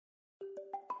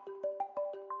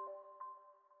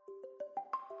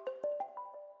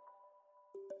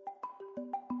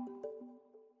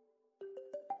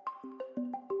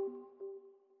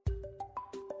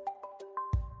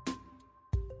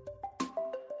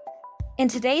In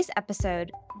today's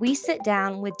episode, we sit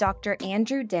down with Dr.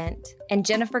 Andrew Dent and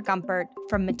Jennifer Gumpert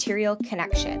from Material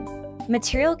Connection.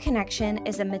 Material Connection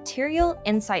is a material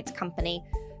insights company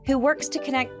who works to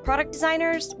connect product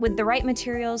designers with the right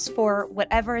materials for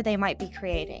whatever they might be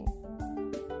creating.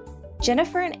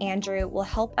 Jennifer and Andrew will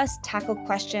help us tackle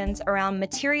questions around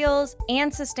materials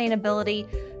and sustainability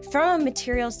from a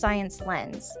material science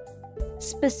lens.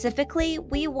 Specifically,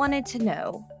 we wanted to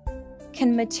know,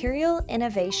 can material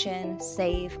innovation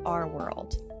save our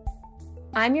world?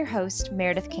 I'm your host,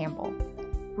 Meredith Campbell,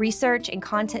 Research and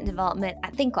Content Development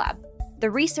at ThinkLab,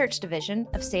 the research division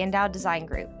of Sandow Design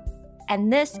Group.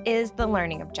 And this is The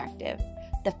Learning Objective,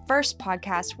 the first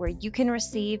podcast where you can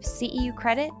receive CEU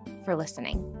credit for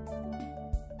listening.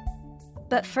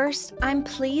 But first, I'm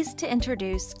pleased to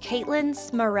introduce Caitlin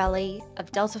Smarelli of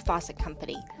Delta Faucet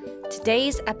Company,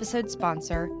 today's episode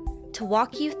sponsor, to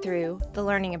walk you through the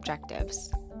learning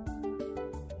objectives.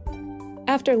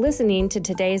 After listening to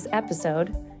today's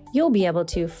episode, you'll be able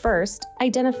to first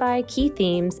identify key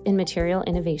themes in material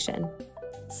innovation.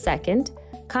 Second,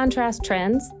 contrast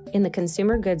trends in the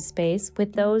consumer goods space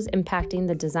with those impacting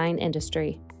the design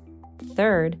industry.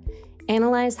 Third,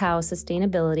 analyze how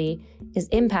sustainability is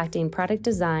impacting product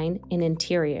design in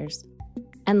interiors.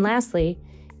 And lastly,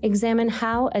 examine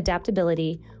how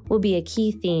adaptability will be a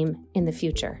key theme in the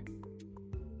future.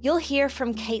 You'll hear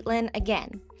from Caitlin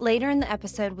again later in the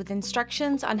episode with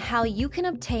instructions on how you can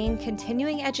obtain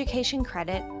continuing education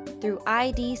credit through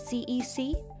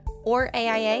IDCEC or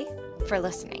AIA for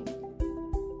listening.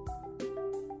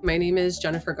 My name is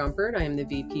Jennifer Gumpert. I am the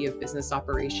VP of Business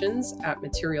Operations at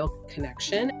Material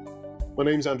Connection. My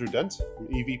name is Andrew Dent. I'm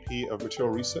EVP of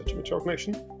Material Research at Material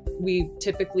Connection. We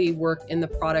typically work in the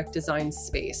product design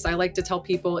space. I like to tell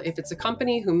people if it's a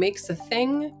company who makes a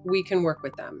thing, we can work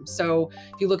with them. So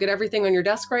if you look at everything on your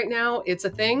desk right now, it's a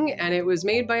thing and it was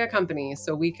made by a company.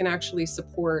 So we can actually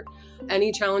support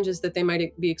any challenges that they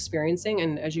might be experiencing.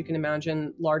 And as you can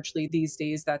imagine, largely these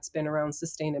days, that's been around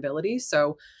sustainability.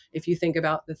 So if you think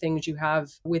about the things you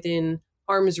have within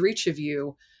arm's reach of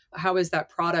you, how is that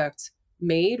product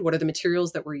made? What are the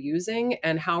materials that we're using?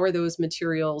 And how are those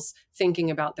materials thinking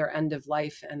about their end of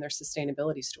life and their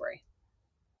sustainability story?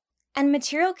 And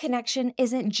Material Connection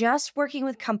isn't just working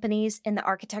with companies in the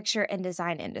architecture and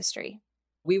design industry.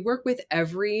 We work with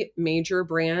every major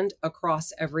brand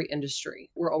across every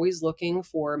industry. We're always looking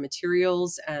for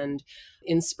materials and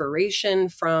inspiration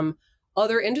from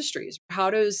other industries.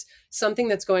 How does something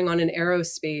that's going on in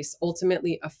aerospace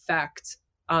ultimately affect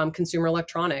consumer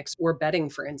electronics or bedding,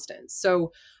 for instance?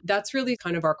 So that's really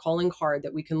kind of our calling card,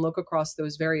 that we can look across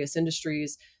those various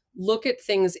industries, look at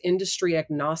things industry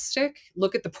agnostic,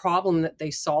 look at the problem that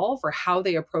they solve or how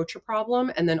they approach a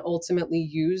problem, and then ultimately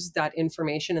use that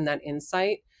information and that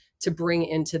insight to bring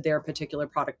into their particular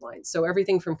product line. So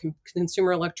everything from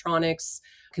consumer electronics,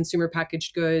 consumer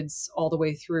packaged goods, all the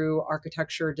way through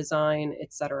architecture, design,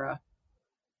 et cetera.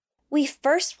 We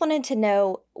first wanted to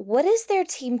know, what is their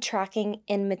team tracking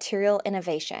in material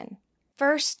innovation?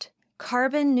 First,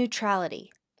 carbon neutrality.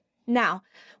 Now,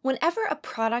 whenever a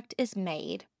product is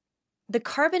made, the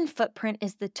carbon footprint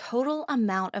is the total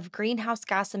amount of greenhouse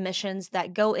gas emissions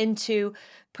that go into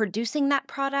producing that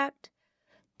product,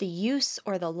 the use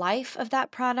or the life of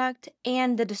that product,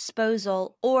 and the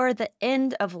disposal or the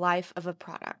end of life of a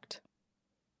product.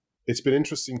 It's been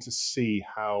interesting to see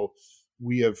how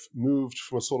we have moved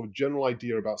from a sort of general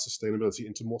idea about sustainability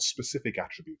into more specific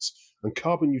attributes. And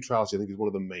carbon neutrality, I think, is one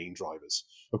of the main drivers.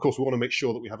 Of course, we want to make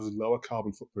sure that we have as low a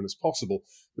carbon footprint as possible,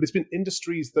 but it's been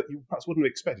industries that you perhaps wouldn't have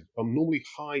expected. Normally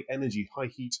high energy, high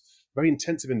heat, very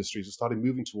intensive industries are starting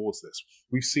moving towards this.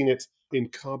 We've seen it in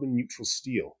carbon neutral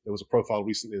steel. There was a profile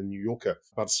recently in the New Yorker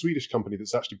about a Swedish company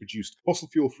that's actually produced fossil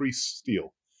fuel-free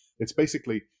steel. It's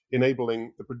basically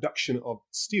enabling the production of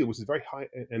steel, which is a very high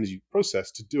energy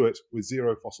process, to do it with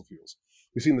zero fossil fuels.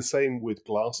 We've seen the same with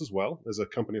glass as well. There's a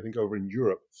company, I think, over in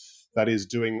Europe that is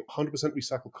doing 100%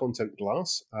 recycled content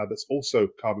glass that's also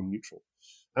carbon neutral.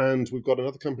 And we've got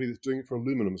another company that's doing it for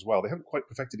aluminum as well. They haven't quite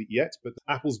perfected it yet, but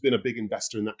Apple's been a big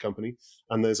investor in that company,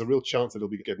 and there's a real chance that it'll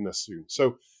be getting there soon.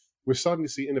 So we're starting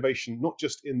to see innovation, not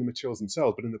just in the materials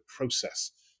themselves, but in the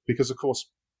process. Because, of course,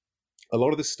 a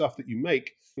lot of this stuff that you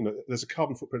make, there's a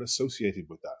carbon footprint associated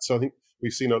with that. So I think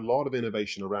we've seen a lot of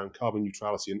innovation around carbon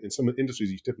neutrality in some industries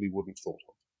you typically wouldn't have thought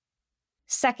of.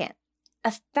 Second,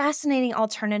 a fascinating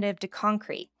alternative to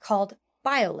concrete called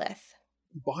biolith.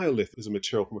 Biolith is a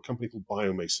material from a company called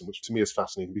Biomason, which to me is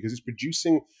fascinating because it's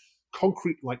producing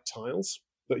concrete-like tiles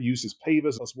that are used as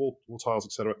pavers, as wall tiles,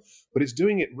 etc. But it's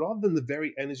doing it rather than the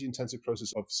very energy-intensive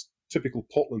process of typical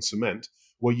Portland cement,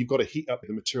 where you've got to heat up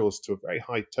the materials to a very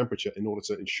high temperature in order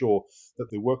to ensure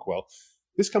that they work well.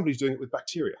 This company is doing it with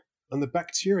bacteria, and the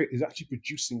bacteria is actually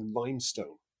producing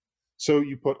limestone. So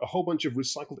you put a whole bunch of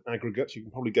recycled aggregate, you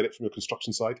can probably get it from a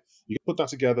construction site, you can put that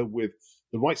together with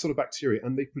the right sort of bacteria,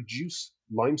 and they produce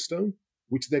limestone,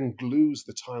 which then glues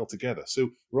the tile together.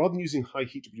 So rather than using high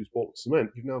heat to produce Portland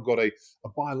cement, you've now got a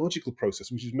biological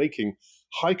process, which is making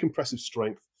high compressive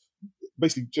strength,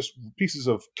 basically just pieces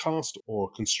of cast or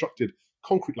constructed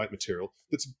concrete-like material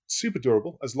that's super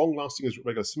durable, as long-lasting as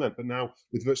regular cement, but now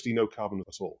with virtually no carbon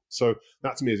at all. So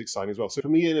that to me is exciting as well. So for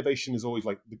me, innovation is always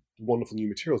like the wonderful new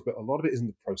materials, but a lot of it is in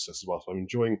the process as well. So I'm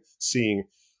enjoying seeing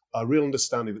a real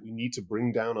understanding that we need to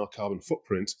bring down our carbon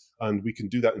footprint, and we can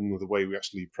do that in the way we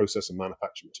actually process and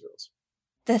manufacture materials.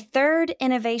 The third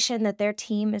innovation that their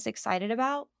team is excited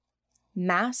about,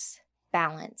 mass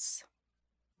balance.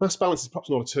 Mass balance is perhaps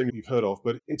not a term you've heard of,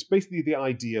 but it's basically the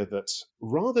idea that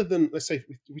rather than, let's say,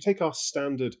 if we take our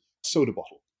standard soda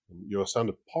bottle, your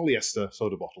standard polyester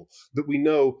soda bottle, that we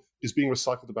know is being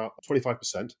recycled about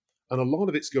 25%, and a lot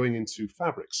of it's going into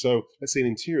fabric. So let's say in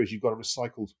interiors, you've got a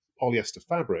recycled polyester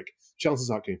fabric, chances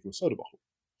are it came from a soda bottle.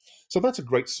 So that's a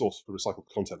great source for recycled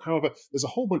content. However, there's a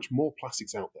whole bunch more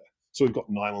plastics out there. So we've got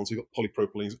nylons, we've got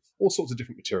polypropylenes, all sorts of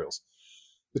different materials.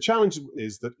 The challenge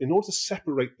is that in order to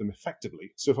separate them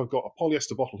effectively, so if I've got a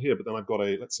polyester bottle here, but then I've got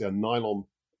let's say a nylon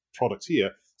product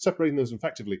here, separating those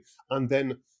effectively, and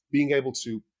then being able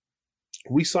to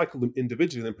recycle them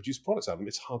individually and then produce products out of them,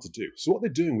 it's hard to do. So what they're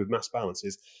doing with mass balance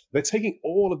is they're taking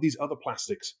all of these other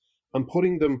plastics and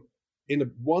putting them in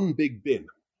one big bin.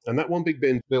 And that one big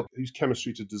bin, they'll use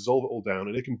chemistry to dissolve it all down,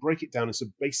 and they can break it down into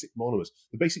basic monomers,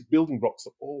 the basic building blocks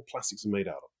that all plastics are made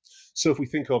out of. So if we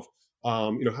think of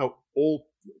how all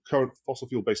current fossil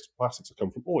fuel-based plastics have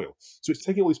come from oil. So it's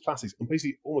taking all these plastics and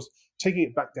basically almost taking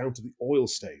it back down to the oil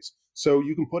stage. So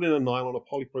you can put in a nylon, a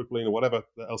polypropylene, or whatever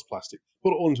else plastic,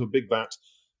 put it all into a big vat,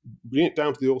 bring it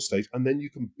down to the oil stage, and then you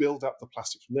can build up the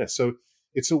plastic from there. So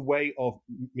it's a way of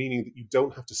meaning that you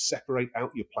don't have to separate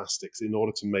out your plastics in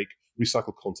order to make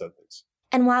recycled content things.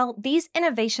 And while these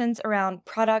innovations around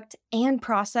product and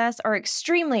process are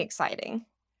extremely exciting,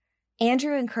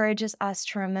 Andrew encourages us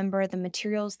to remember the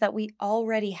materials that we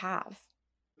already have.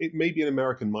 It may be an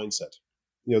American mindset,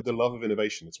 the love of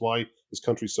innovation. It's why this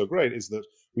country is so great, is that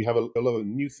we have a lot of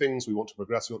new things, we want to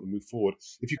progress, we want to move forward.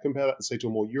 If you compare that, say, to a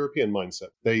more European mindset,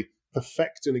 they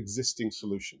perfect an existing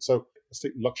solution. So let's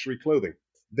take luxury clothing.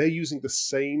 They're using the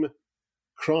same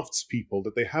craftspeople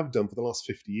that they have done for the last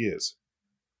 50 years.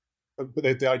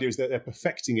 But the idea is that they're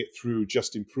perfecting it through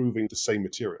just improving the same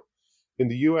material. In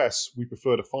the US, we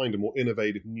prefer to find a more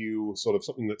innovative, new sort of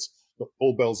something that's got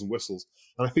all bells and whistles.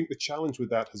 And I think the challenge with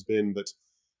that has been that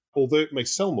although it may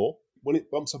sell more, when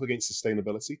it bumps up against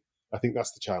sustainability, I think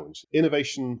that's the challenge.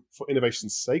 Innovation for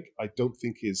innovation's sake, I don't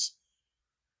think is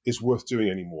worth doing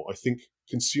anymore. I think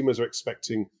consumers are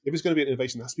expecting, if it's going to be an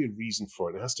innovation, there has to be a reason for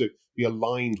it. It has to be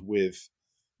aligned with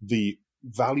the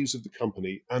values of the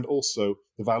company and also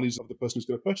the values of the person who's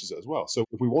going to purchase it as well. So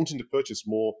if we're wanting to purchase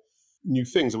more new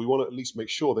things, and we want to at least make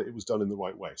sure that it was done in the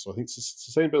right way. So I think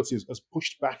sustainability has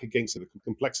pushed back against the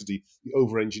complexity, the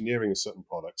over-engineering of certain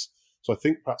products. So I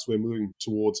think perhaps we're moving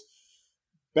towards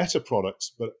better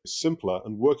products, but simpler,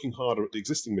 and working harder at the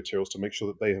existing materials to make sure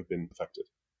that they have been perfected.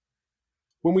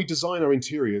 When we design our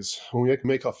interiors, when we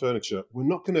make our furniture, we're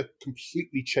not going to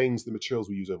completely change the materials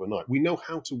we use overnight. We know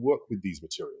how to work with these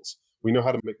materials. We know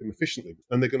how to make them efficiently,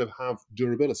 and they're going to have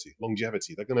durability,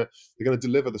 longevity. They're going to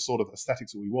deliver the sort of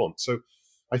aesthetics that we want. So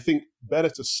I think better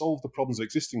to solve the problems of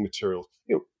existing materials.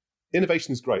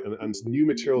 Innovation is great, and new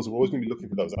materials are always going to be looking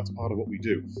for those. That's part of what we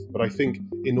do. But I think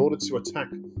in order to attack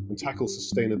and tackle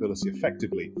sustainability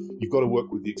effectively, you've got to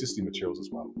work with the existing materials as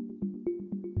well.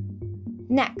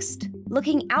 Next,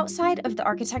 looking outside of the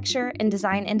architecture and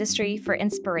design industry for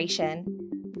inspiration,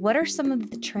 what are some of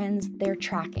the trends they're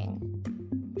tracking?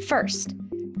 First,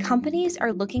 companies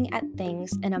are looking at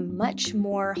things in a much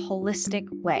more holistic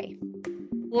way.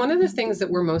 One of the things that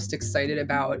we're most excited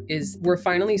about is we're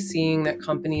finally seeing that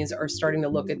companies are starting to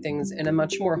look at things in a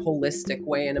much more holistic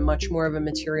way, in a much more of a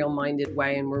material-minded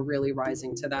way, and we're really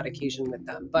rising to that occasion with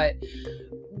them. But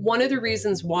one of the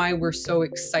reasons why we're so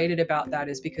excited about that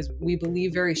is because we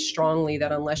believe very strongly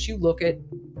that unless you look at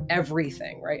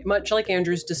everything, right? Much like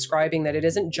Andrew's describing, that it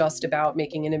isn't just about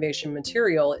making innovation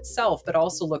material itself, but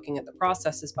also looking at the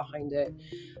processes behind it.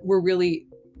 We're really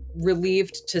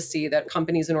relieved to see that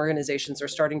companies and organizations are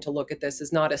starting to look at this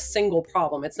as not a single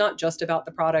problem. It's not just about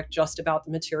the product, just about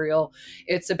the material.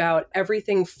 It's about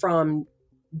everything from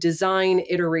design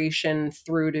iteration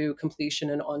through to completion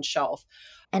and on shelf.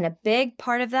 And a big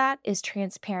part of that is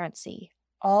transparency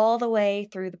all the way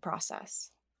through the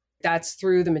process. That's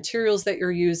through the materials that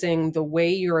you're using, the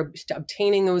way you're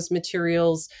obtaining those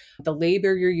materials, the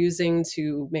labor you're using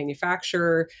to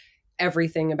manufacture.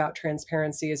 Everything about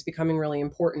transparency is becoming really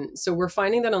important. So we're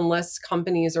finding that unless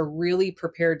companies are really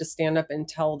prepared to stand up and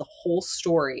tell the whole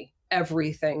story,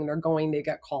 everything, they're going to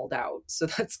get called out. So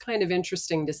that's kind of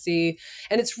interesting to see.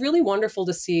 And it's really wonderful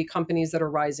to see companies that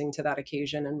are rising to that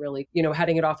occasion and really,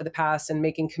 heading it off of the pass and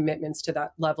making commitments to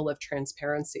that level of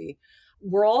transparency.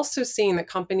 We're also seeing that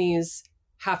companies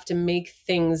have to make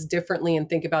things differently and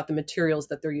think about the materials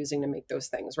that they're using to make those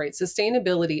things, right?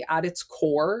 Sustainability at its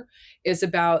core is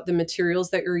about the materials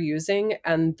that you're using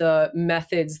and the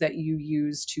methods that you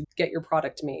use to get your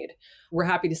product made. We're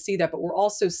happy to see that, but we're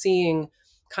also seeing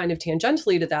kind of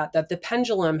tangentially to that the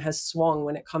pendulum has swung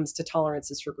when it comes to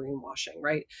tolerances for greenwashing,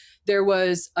 right? There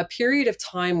was a period of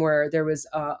time where there was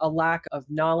a lack of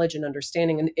knowledge and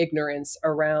understanding and ignorance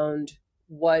around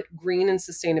what green and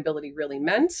sustainability really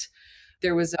meant.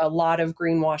 There was a lot of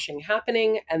greenwashing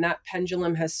happening, and that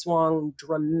pendulum has swung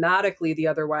dramatically the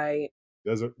other way.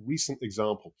 There's a recent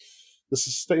example. The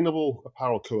Sustainable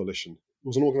Apparel Coalition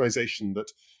was an organization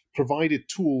that provided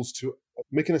tools to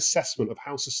make an assessment of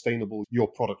how sustainable your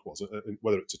product was,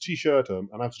 whether it's a t-shirt, an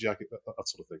outer jacket, that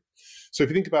sort of thing. So if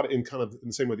you think about it in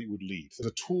the same way that you would lead,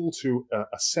 there's a tool to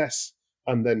assess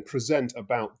and then present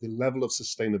about the level of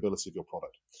sustainability of your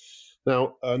product.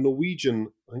 Now, a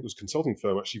Norwegian, I think it was a consulting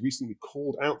firm, actually recently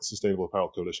called out the Sustainable Apparel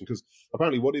Coalition because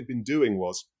apparently what it had been doing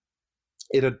was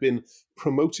it had been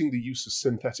promoting the use of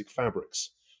synthetic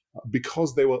fabrics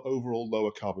because they were overall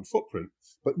lower carbon footprint,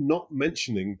 but not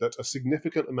mentioning that a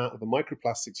significant amount of the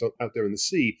microplastics out there in the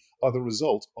sea are the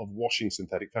result of washing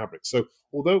synthetic fabrics. So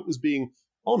although it was being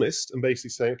honest and basically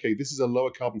saying, okay, this is a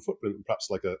lower carbon footprint than perhaps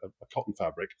like a cotton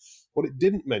fabric, what it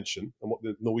didn't mention, and what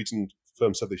the Norwegian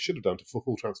firm said they should have done for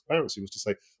full transparency, was to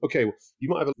say, okay, well, you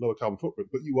might have a lower carbon footprint,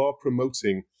 but you are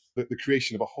promoting the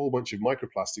creation of a whole bunch of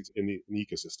microplastics in the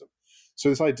ecosystem. So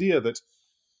this idea that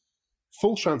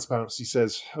full transparency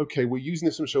says, okay, we're using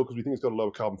this material because we think it's got a lower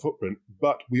carbon footprint,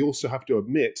 but we also have to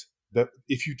admit that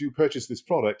if you do purchase this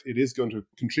product, it is going to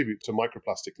contribute to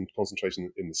microplastic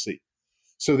concentration in the sea.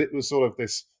 So it was sort of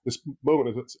this moment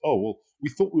of, oh, well, we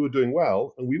thought we were doing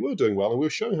well, and we were doing well, and we were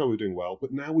showing how we were doing well,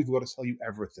 but now we've got to tell you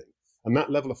everything. And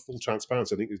that level of full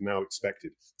transparency, I think, is now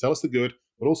expected. Tell us the good,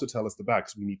 but also tell us the bad,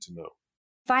 because we need to know.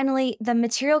 Finally, the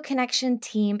Material Connection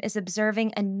team is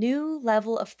observing a new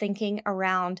level of thinking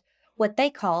around what they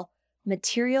call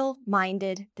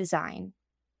material-minded design.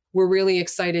 We're really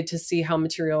excited to see how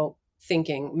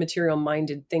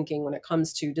material-minded thinking when it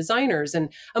comes to designers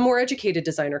and a more educated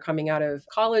designer coming out of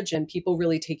college and people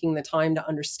really taking the time to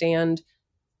understand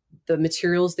the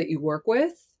materials that you work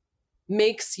with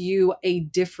makes you a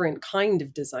different kind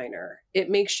of designer. It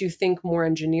makes you think more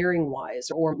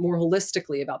engineering-wise or more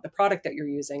holistically about the product that you're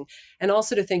using, and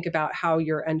also to think about how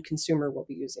your end consumer will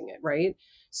be using it, right?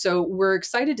 So we're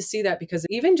excited to see that because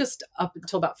even just up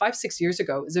until about 5-6 years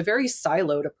ago, it was a very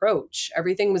siloed approach.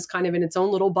 Everything was kind of in its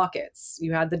own little buckets.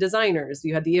 You had the designers,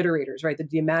 you had the iterators, right? The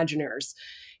imaginers.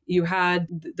 You had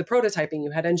the prototyping,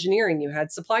 you had engineering, you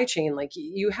had supply chain. Like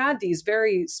you had these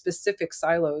very specific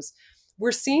silos.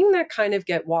 We're seeing that kind of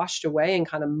get washed away and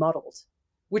kind of muddled,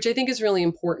 which I think is really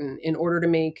important in order to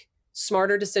make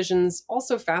smarter decisions,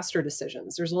 also faster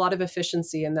decisions. There's a lot of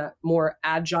efficiency in that more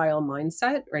agile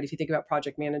mindset, right? If you think about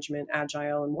project management,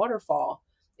 agile and waterfall,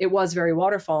 it was very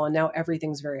waterfall and now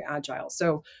everything's very agile.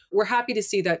 So we're happy to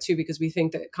see that too, because we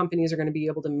think that companies are going to be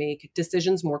able to make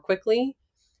decisions more quickly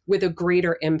with a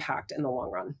greater impact in the long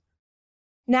run.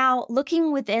 Now,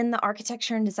 looking within the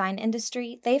architecture and design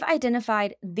industry, they've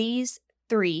identified these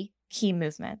 3 key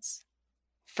movements.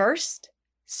 First,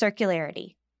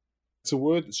 circularity. It's a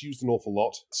word that's used an awful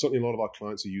lot. Certainly a lot of our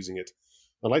clients are using it.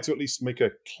 I'd like to at least make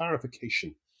a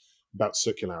clarification about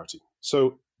circularity.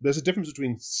 So there's a difference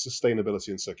between sustainability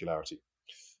and circularity.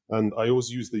 And I always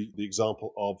use the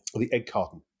example of the egg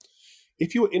carton.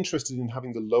 If you are interested in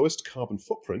having the lowest carbon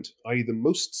footprint, i.e. the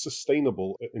most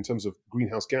sustainable in terms of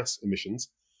greenhouse gas emissions,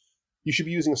 you should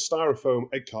be using a styrofoam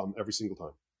egg carton every single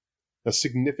time. A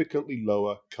significantly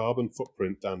lower carbon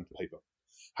footprint than paper.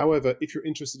 However, if you're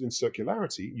interested in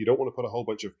circularity, you don't want to put a whole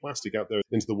bunch of plastic out there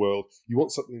into the world. You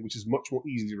want something which is much more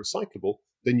easily recyclable,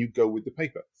 then you go with the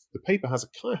paper. The paper has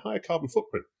a higher carbon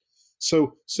footprint.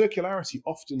 So circularity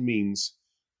often means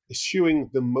eschewing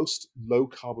the most low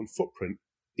carbon footprint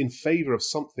in favor of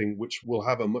something which will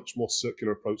have a much more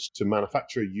circular approach to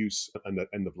manufacture, use, and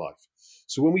end of life.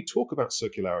 So when we talk about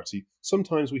circularity,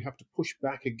 sometimes we have to push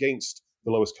back against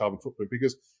the lowest carbon footprint.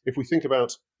 Because if we think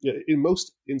about, in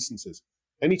most instances,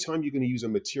 anytime you're going to use a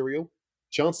material,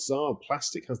 chances are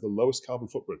plastic has the lowest carbon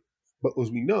footprint. But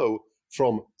as we know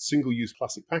from single-use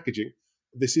plastic packaging,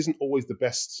 this isn't always the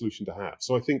best solution to have.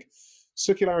 So I think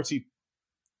circularity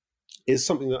is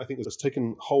something that I think has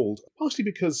taken hold, partially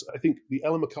because I think the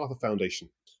Ellen MacArthur Foundation,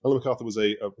 Ellen MacArthur was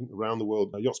a around the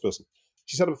world yachtsperson.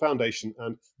 She set up a foundation,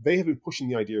 and they have been pushing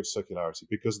the idea of circularity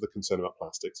because of the concern about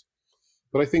plastics.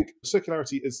 But I think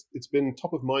circularity it's been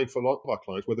top of mind for a lot of our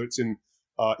clients, whether it's in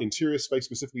interior space,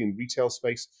 specifically in retail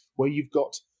space, where you've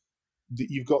got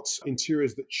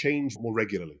interiors that change more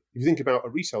regularly. If you think about a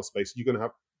retail space, you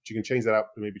can change that out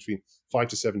maybe between 5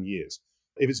 to 7 years.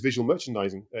 If it's visual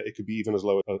merchandising, it could be even as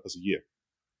low as a year.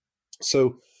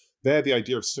 So the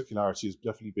idea of circularity has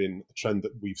definitely been a trend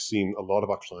that we've seen a lot of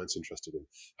our clients interested in.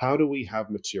 How do we have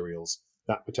materials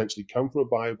that potentially come from a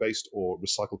bio-based or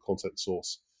recycled content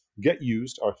source, get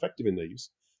used, are effective in their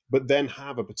use, but then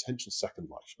have a potential second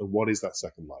life? And what is that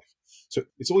second life? So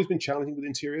it's always been challenging with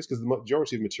interiors because the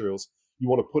majority of materials you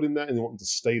want to put in there and you want them to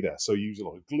stay there. So you use a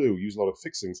lot of glue, use a lot of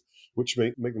fixings, which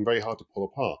make them very hard to pull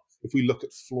apart. If we look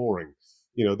at flooring,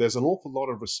 there's an awful lot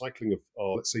of recycling of,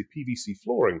 let's say, PVC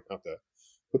flooring out there.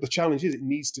 But the challenge is it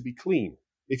needs to be clean.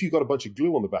 If you've got a bunch of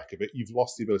glue on the back of it, you've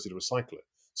lost the ability to recycle it.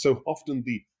 So often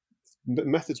the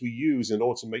methods we use in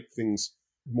order to make things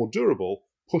more durable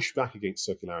push back against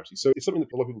circularity. So it's something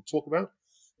that a lot of people talk about,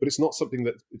 but it's not something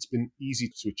that it's been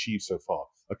easy to achieve so far.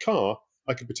 A car,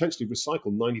 I could potentially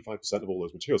recycle 95% of all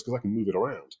those materials because I can move it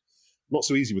around. Not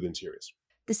so easy with interiors.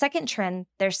 The second trend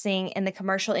they're seeing in the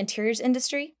commercial interiors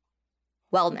industry,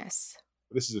 wellness.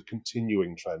 This is a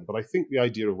continuing trend, but I think the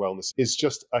idea of wellness is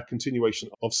just a continuation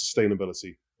of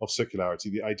sustainability, of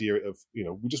circularity, the idea of,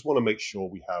 we just want to make sure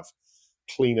we have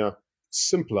cleaner,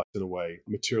 simpler, in a way,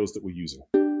 materials that we're using.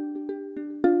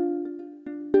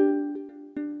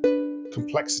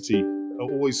 Complexity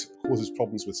always causes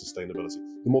problems with sustainability.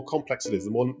 The more complex it is,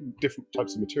 the more different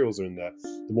types of materials are in there,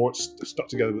 the more it's stuck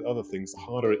together with other things, the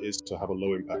harder it is to have a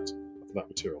low impact for that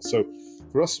material. So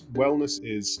for us, wellness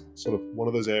is sort of one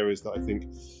of those areas that I think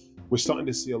we're starting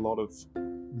to see a lot of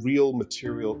real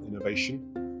material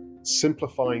innovation,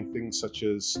 simplifying things such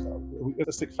as,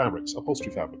 let's take fabrics,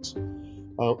 upholstery fabrics.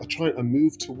 Trying a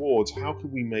move towards how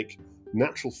can we make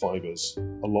natural fibers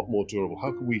a lot more durable?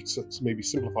 How can we maybe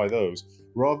simplify those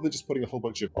rather than just putting a whole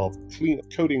bunch of clean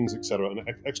coatings, etc., and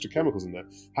extra chemicals in there?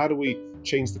 How do we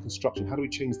change the construction? How do we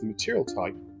change the material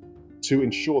type to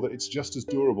ensure that it's just as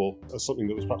durable as something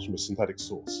that was perhaps from a synthetic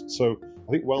source? So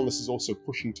I think wellness is also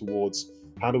pushing towards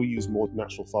how do we use more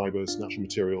natural fibers, natural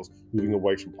materials, moving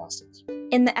away from plastics.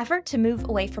 In the effort to move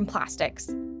away from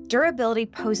plastics, durability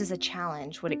poses a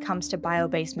challenge when it comes to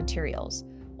bio-based materials,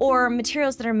 or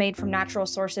materials that are made from natural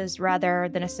sources rather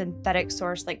than a synthetic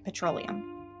source like petroleum.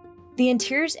 The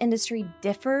interiors industry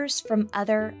differs from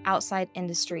other outside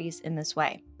industries in this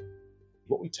way.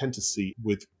 What we tend to see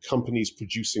with companies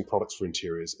producing products for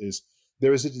interiors is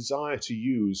there is a desire to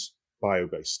use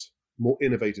bio-based, more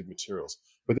innovative materials.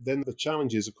 But then the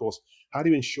challenge is, of course, how do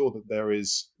you ensure that there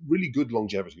is really good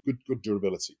longevity, good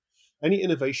durability? Any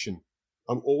innovation,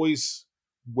 I'm always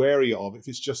wary of if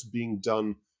it's just being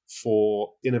done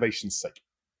for innovation's sake.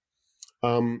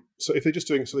 So if they're just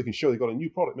doing it so they can show they've got a new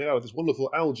product made out of this wonderful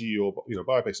algae or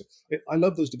bio-based, I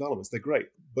love those developments. They're great,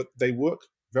 but they work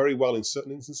very well in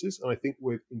certain instances. And I think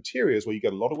with interiors where you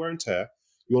get a lot of wear and tear,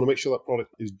 you want to make sure that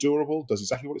product is durable, does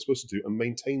exactly what it's supposed to do, and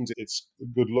maintains its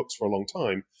good looks for a long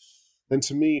time. Then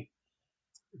to me,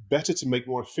 better to make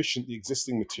more efficient the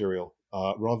existing material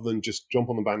rather than just jump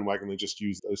on the bandwagon and just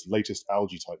use those latest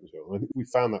algae type material. And I think we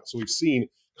found that. So we've seen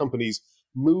companies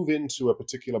move into a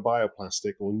particular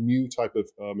bioplastic or new type of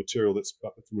material that's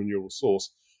from a renewable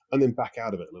source, and then back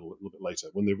out of it a little bit later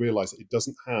when they realize that it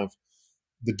doesn't have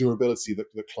the durability that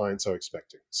the clients are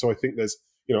expecting. So I think there's,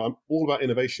 I'm all about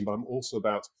innovation, but I'm also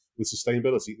about, with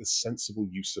sustainability, the sensible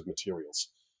use of materials.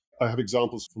 I have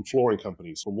examples from flooring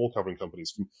companies, from wall covering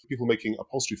companies, from people making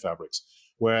upholstery fabrics,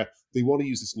 where they want to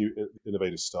use this new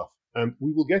innovative stuff. And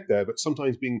we will get there, but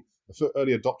sometimes being an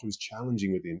early adopter is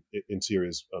challenging with the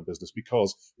interiors business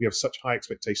because we have such high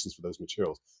expectations for those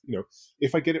materials.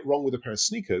 If I get it wrong with a pair of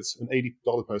sneakers, an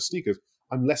 $80 pair of sneakers,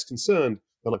 I'm less concerned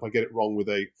than if I get it wrong with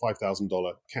a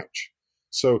 $5,000 couch.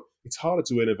 So it's harder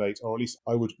to innovate, or at least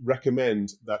I would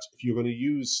recommend that if you're going to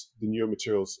use the newer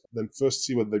materials, then first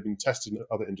see whether they've been tested in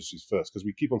other industries first, because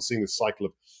we keep on seeing this cycle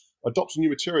of adopt a new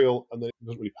material and then it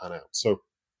doesn't really pan out. So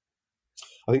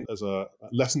I think there's a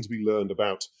lesson to be learned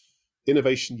about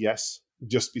innovation, yes,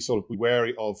 just be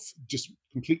wary of just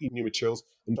completely new materials.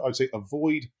 And I would say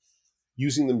avoid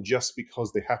using them just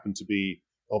because they happen to be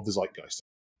of the zeitgeist.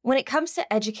 When it comes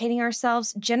to educating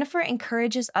ourselves, Jennifer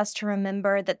encourages us to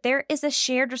remember that there is a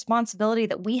shared responsibility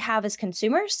that we have as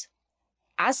consumers,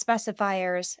 as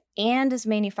specifiers, and as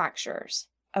manufacturers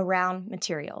around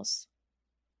materials.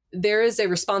 There is a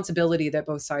responsibility that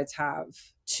both sides have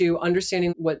to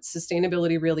understanding what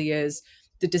sustainability really is,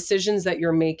 the decisions that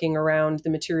you're making around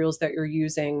the materials that you're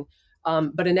using,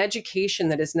 but an education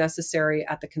that is necessary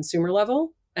at the consumer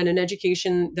level and an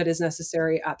education that is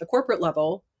necessary at the corporate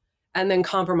level, and then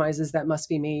compromises that must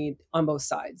be made on both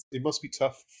sides. It must be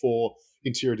tough for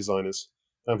interior designers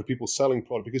and for people selling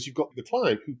product, because you've got the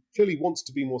client who clearly wants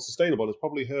to be more sustainable, has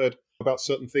probably heard about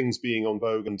certain things being on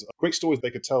vogue and great stories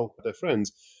they could tell their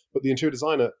friends. But the interior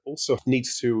designer also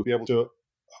needs to be able to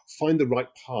find the right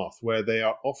path where they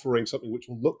are offering something which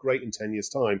will look great in 10 years'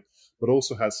 time, but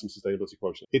also has some sustainability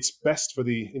quotient. It's best for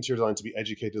the interior designer to be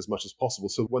educated as much as possible.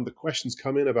 So when the questions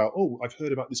come in about, oh, I've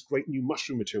heard about this great new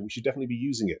mushroom material, we should definitely be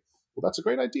using it. Well, that's a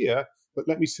great idea, but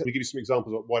let me give you some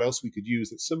examples of what else we could use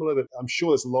that's similar. That I'm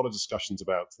sure there's a lot of discussions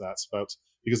about that,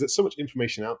 because there's so much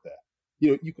information out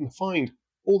there. You can find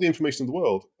all the information in the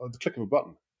world at the click of a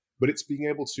button, but it's being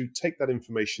able to take that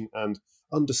information and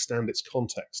understand its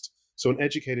context. So an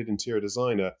educated interior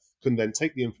designer can then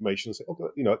take the information and say, oh,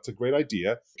 it's a great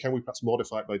idea. Can we perhaps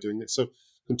modify it by doing this? So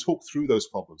can talk through those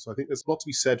problems. So I think there's a lot to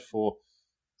be said for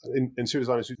interior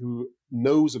designers who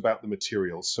knows about the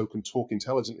materials, so can talk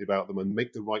intelligently about them and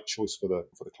make the right choice for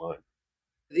the client.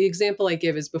 The example I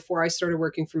give is before I started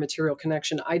working for Material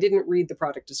Connection, I didn't read the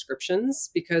product descriptions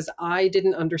because I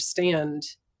didn't understand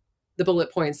the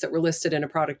bullet points that were listed in a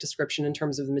product description in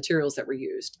terms of the materials that were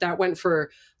used. That went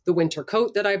for the winter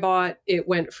coat that I bought. It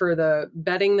went for the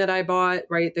bedding that I bought,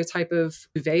 right? The type of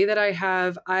duvet that I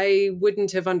have. I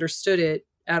wouldn't have understood it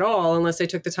at all unless I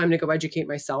took the time to go educate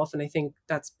myself. And I think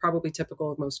that's probably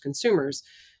typical of most consumers.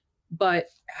 But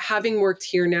having worked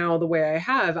here now the way I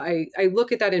have, I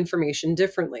look at that information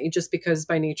differently just because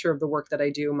by nature of the work that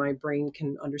I do, my brain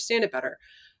can understand it better.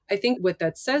 I think what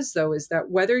that says, though, is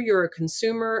that whether you're a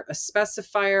consumer, a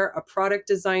specifier, a product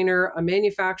designer, a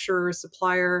manufacturer, a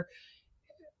supplier,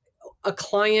 a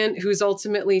client who's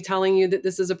ultimately telling you that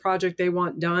this is a project they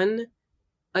want done,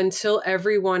 until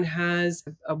everyone has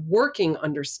a working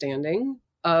understanding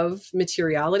of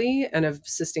materiality and of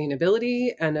sustainability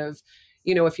and of,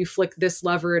 if you flick this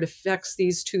lever, it affects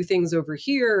these two things over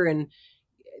here. And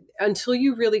until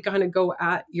you really kind of go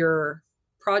at your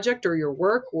project or your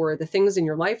work or the things in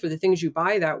your life or the things you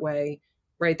buy that way,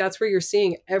 right? That's where you're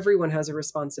seeing everyone has a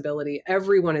responsibility.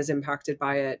 Everyone is impacted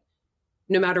by it,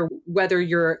 no matter whether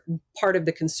you're part of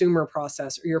the consumer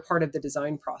process or you're part of the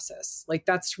design process. Like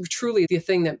that's truly the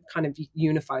thing that kind of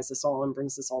unifies us all and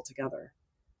brings us all together.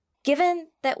 Given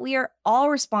that we are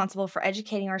all responsible for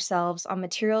educating ourselves on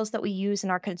materials that we use in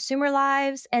our consumer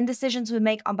lives and decisions we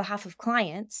make on behalf of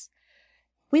clients,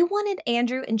 we wanted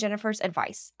Andrew and Jennifer's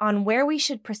advice on where we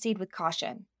should proceed with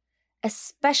caution,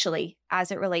 especially as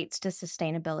it relates to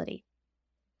sustainability.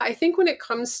 I think when it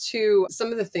comes to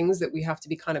some of the things that we have to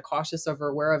be kind of cautious of or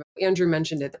aware of, Andrew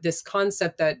mentioned it, this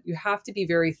concept that you have to be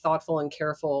very thoughtful and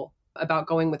careful about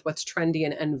going with what's trendy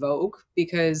and en vogue,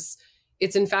 because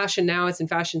it's in fashion now, it's in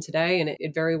fashion today, and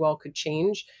it very well could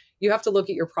change. You have to look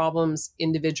at your problems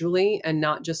individually and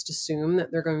not just assume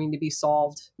that they're going to be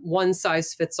solved one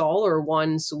size fits all or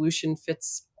one solution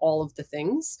fits all of the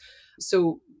things.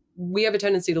 So we have a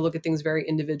tendency to look at things very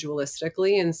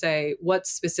individualistically and say, what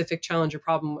specific challenge or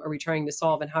problem are we trying to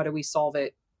solve and how do we solve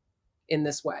it in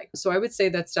this way? So I would say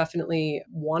that's definitely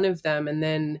one of them. And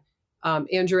then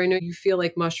Andrew, I know you feel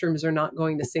like mushrooms are not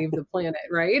going to save the planet,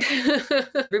 right?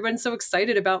 Everyone's so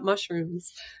excited about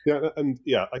mushrooms.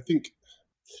 Yeah, I think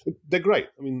they're great.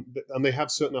 I mean, and they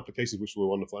have certain applications which were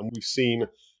wonderful. And we've seen,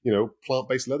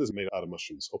 plant-based leathers made out of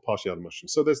mushrooms or partially out of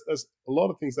mushrooms. So there's a lot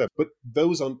of things there. But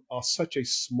those are such a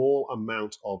small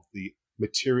amount of the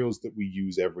materials that we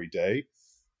use every day.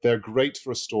 They're great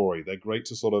for a story. They're great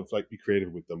to sort of like be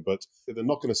creative with them, but they're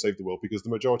not going to save the world because the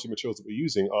majority of materials that we're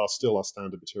using are still our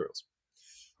standard materials.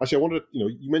 Actually, I wanted,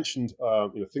 you mentioned,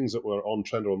 things that were on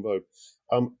trend or on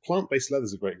vogue. Plant-based leather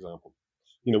is a great example.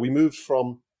 We moved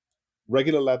from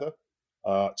regular leather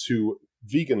to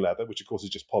vegan leather, which of course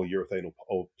is just polyurethane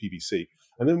or PVC,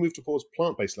 and then moved towards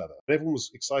plant-based leather. And everyone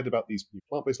was excited about these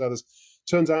plant-based leathers.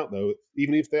 Turns out, though,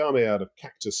 even if they are made out of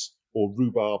cactus or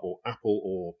rhubarb or apple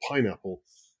or pineapple,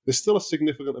 there's still a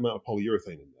significant amount of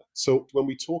polyurethane in there. So when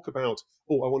we talk about,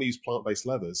 I want to use plant-based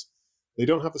leathers, they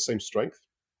don't have the same strength.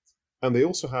 And they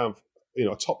also have,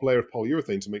 a top layer of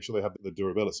polyurethane to make sure they have the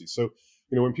durability. So,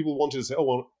 when people wanted to say, I'm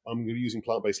going to be using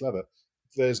plant-based leather,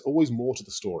 there's always more to the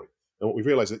story. And what we've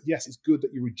realized is that, yes, it's good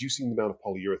that you're reducing the amount of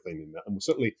polyurethane in that. And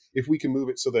certainly, if we can move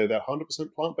it so they're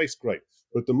 100% plant-based, great.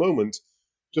 But at the moment,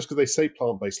 just because they say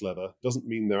plant-based leather doesn't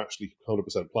mean they're actually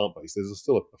 100% plant-based. There's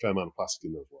still a fair amount of plastic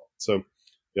in there as well. So,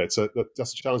 yeah,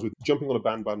 that's a challenge with jumping on a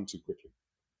bandwagon too quickly.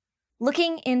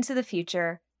 Looking into the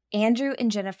future, Andrew and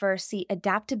Jennifer see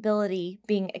adaptability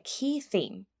being a key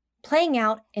theme, playing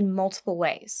out in multiple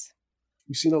ways.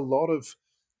 We've seen a lot of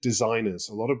designers,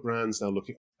 a lot of brands now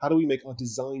looking, how do we make our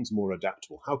designs more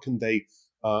adaptable? How can they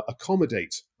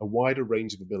accommodate a wider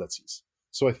range of abilities?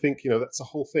 So I think, that's the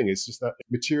whole thing. It's just that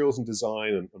materials and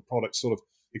design and products sort of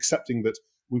accepting that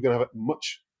we're going to have a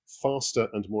much faster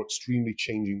and more extremely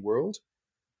changing world.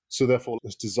 So therefore,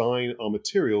 let's design our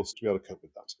materials to be able to cope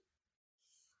with that.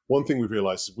 One thing we've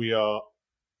realized is we are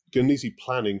going to need to be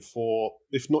planning for,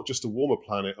 if not just a warmer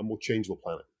planet, a more changeable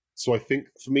planet. So I think,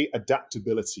 for me,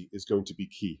 adaptability is going to be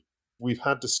key. We've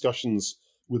had discussions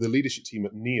with the leadership team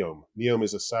at NEOM. NEOM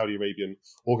is a Saudi Arabian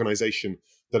organization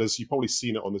that, as you've probably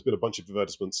seen it on, there's been a bunch of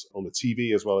advertisements on the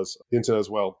TV as well as the internet as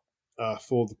well,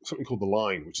 for something called The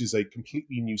Line, which is a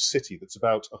completely new city that's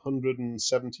about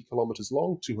 170 kilometers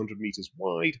long, 200 meters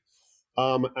wide,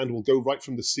 and will go right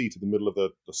from the sea to the middle of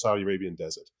the Saudi Arabian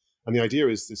desert. And the idea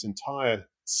is this entire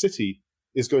city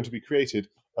is going to be created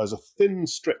as a thin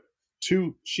strip,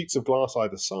 2 sheets of glass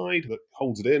either side that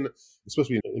holds it in. It's supposed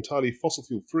to be entirely fossil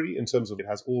fuel free in terms of it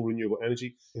has all renewable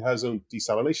energy. It has its own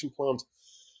desalination plant,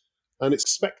 and it's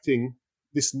expecting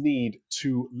this need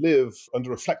to live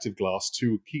under reflective glass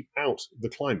to keep out the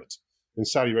climate. In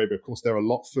Saudi Arabia, of course, they're a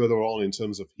lot further on in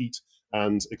terms of heat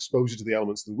and exposure to the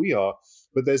elements than we are,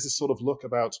 but there's this sort of look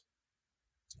about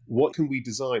what can we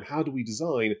design, how do we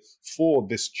design for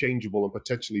this changeable and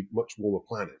potentially much warmer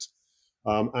planet?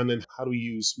 And then how do we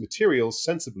use materials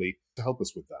sensibly to help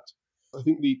us with that? I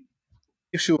think the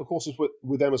issue, of course, is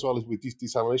with them as well as with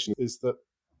desalination, is that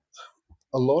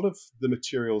a lot of the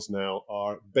materials now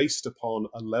are based upon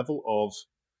a level of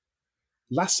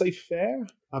laissez-faire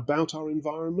about our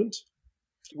environment.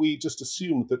 We just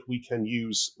assume that we can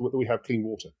that we have clean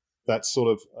water. That's sort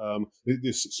of,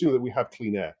 assume that we have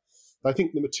clean air. I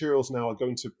think the materials now are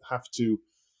going to have to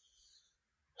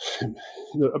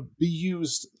be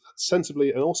used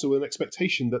sensibly, and also with an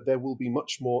expectation that there will be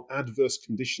much more adverse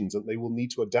conditions and they will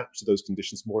need to adapt to those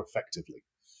conditions more effectively.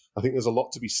 I think there's a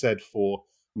lot to be said for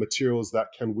materials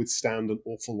that can withstand an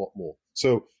awful lot more.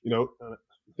 So, I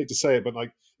hate to say it, but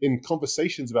like in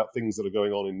conversations about things that are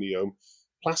going on in NEOM,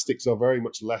 plastics are very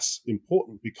much less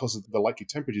important because of the likely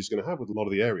temperatures you're going to have with a lot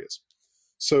of the areas.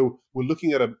 So we're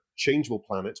looking at a changeable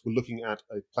planet. We're looking at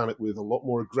a planet with a lot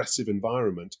more aggressive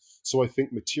environment. So I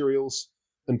think materials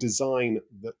and design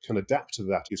that can adapt to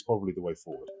that is probably the way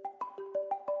forward.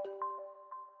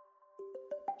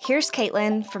 Here's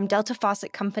Caitlin from Delta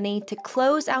Faucet Company to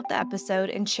close out the episode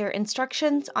and share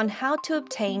instructions on how to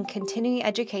obtain continuing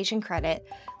education credit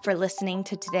for listening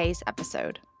to today's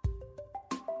episode.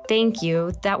 Thank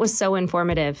you. That was so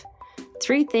informative.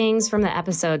 3 things from the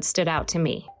episode stood out to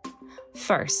me.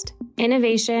 First,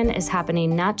 innovation is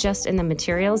happening not just in the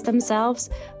materials themselves,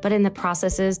 but in the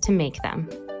processes to make them.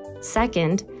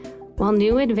 Second, while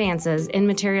new advances in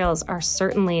materials are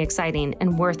certainly exciting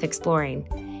and worth exploring,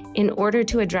 in order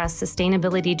to address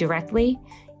sustainability directly,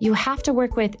 you have to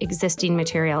work with existing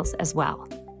materials as well.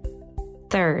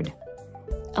 Third,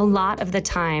 a lot of the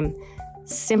time,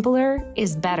 simpler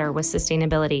is better with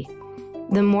sustainability.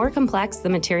 The more complex the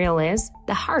material is,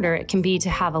 the harder it can be to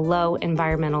have a low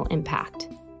environmental impact.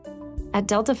 At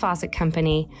Delta Faucet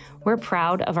Company, we're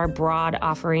proud of our broad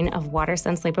offering of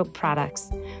WaterSense label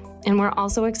products, and we're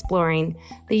also exploring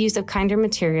the use of kinder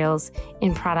materials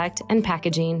in product and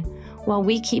packaging while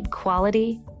we keep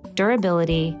quality,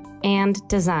 durability, and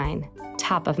design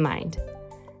top of mind.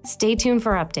 Stay tuned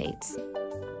for updates.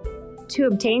 To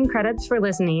obtain credits for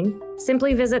listening,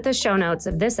 simply visit the show notes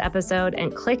of this episode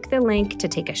and click the link to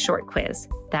take a short quiz.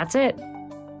 That's it.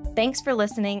 Thanks for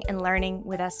listening and learning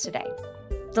with us today.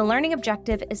 The Learning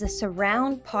Objective is a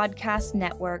Surround Podcast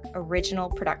Network original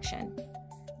production.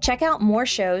 Check out more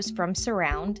shows from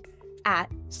Surround at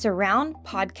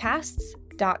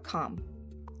surroundpodcasts.com.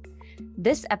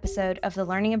 This episode of The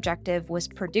Learning Objective was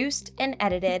produced and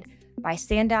edited by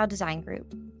Sandow Design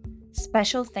Group.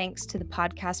 Special thanks to the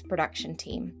podcast production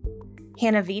team,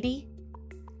 Hannah Vitti,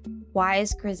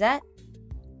 Wise Grisette,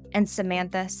 and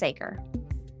Samantha Sager.